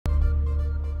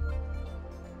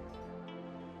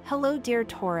Hello dear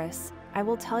Taurus, I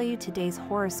will tell you today's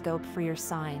horoscope for your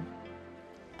sign.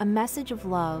 A message of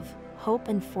love, hope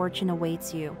and fortune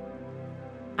awaits you.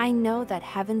 I know that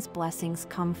heaven's blessings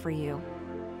come for you.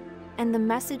 And the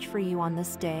message for you on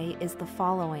this day is the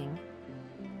following.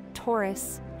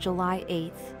 Taurus, July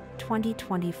 8th,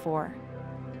 2024.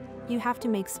 You have to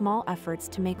make small efforts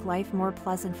to make life more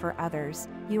pleasant for others.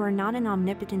 You are not an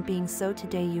omnipotent being, so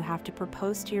today you have to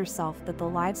propose to yourself that the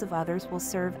lives of others will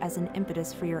serve as an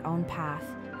impetus for your own path.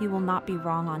 You will not be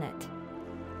wrong on it.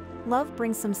 Love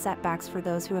brings some setbacks for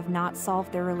those who have not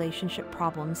solved their relationship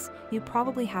problems. You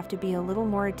probably have to be a little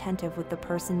more attentive with the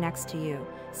person next to you,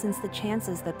 since the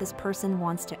chances that this person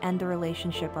wants to end the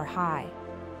relationship are high.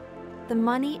 The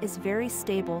money is very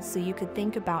stable, so you could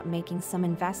think about making some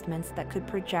investments that could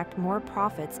project more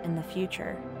profits in the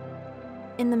future.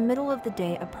 In the middle of the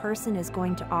day, a person is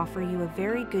going to offer you a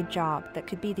very good job that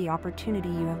could be the opportunity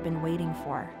you have been waiting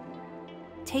for.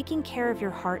 Taking care of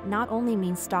your heart not only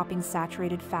means stopping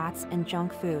saturated fats and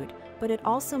junk food, but it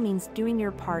also means doing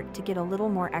your part to get a little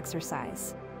more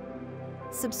exercise.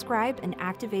 Subscribe and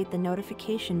activate the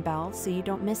notification bell so you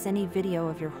don't miss any video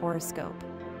of your horoscope.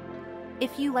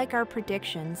 If you like our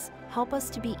predictions, help us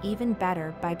to be even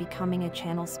better by becoming a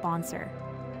channel sponsor.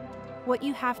 What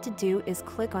you have to do is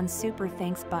click on Super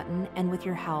Thanks button, and with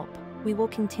your help, we will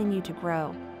continue to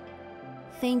grow.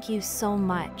 Thank you so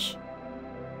much.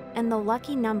 And the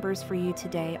lucky numbers for you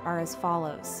today are as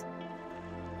follows: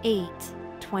 8,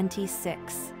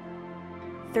 26,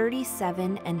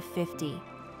 37 and 50.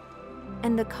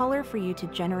 And the color for you to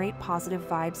generate positive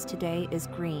vibes today is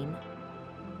green.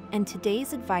 And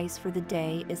today's advice for the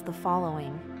day is the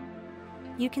following.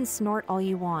 You can snort all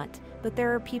you want, but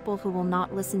there are people who will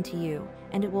not listen to you,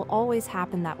 and it will always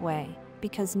happen that way,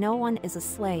 because no one is a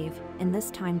slave in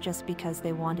this time just because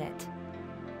they want it.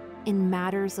 In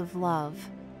matters of love.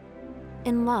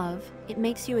 In love, it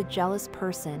makes you a jealous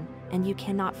person, and you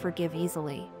cannot forgive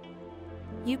easily.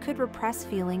 You could repress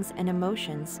feelings and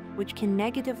emotions, which can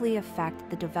negatively affect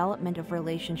the development of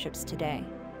relationships today.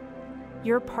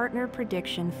 Your partner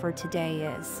prediction for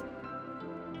today is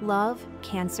love,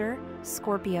 Cancer,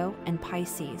 Scorpio, and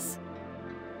Pisces.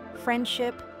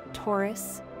 Friendship,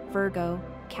 Taurus, Virgo,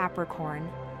 Capricorn.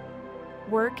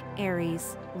 Work,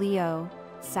 Aries, Leo,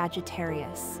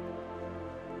 Sagittarius.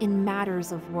 In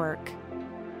matters of work.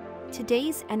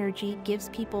 Today's energy gives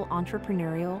people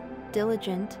entrepreneurial,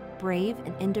 diligent, brave,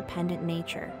 and independent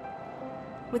nature.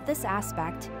 With this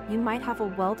aspect, you might have a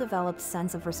well-developed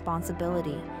sense of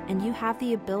responsibility, and you have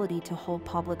the ability to hold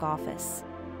public office.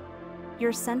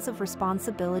 Your sense of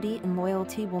responsibility and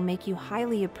loyalty will make you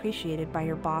highly appreciated by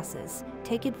your bosses.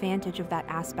 Take advantage of that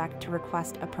aspect to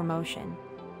request a promotion.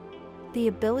 The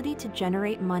ability to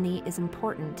generate money is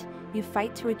important. You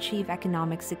fight to achieve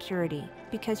economic security,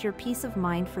 because your peace of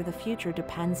mind for the future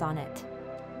depends on it.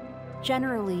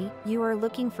 Generally, you are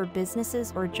looking for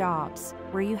businesses or jobs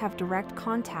where you have direct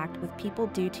contact with people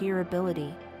due to your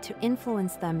ability to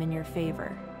influence them in your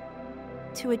favor.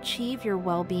 To achieve your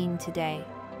well-being today.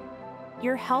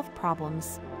 Your health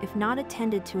problems, if not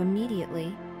attended to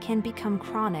immediately, can become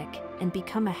chronic and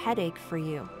become a headache for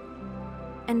you.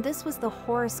 And this was the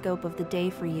horoscope of the day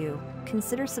for you.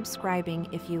 Consider subscribing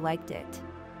if you liked it.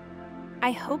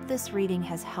 I hope this reading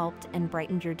has helped and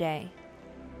brightened your day.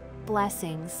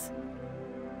 Blessings.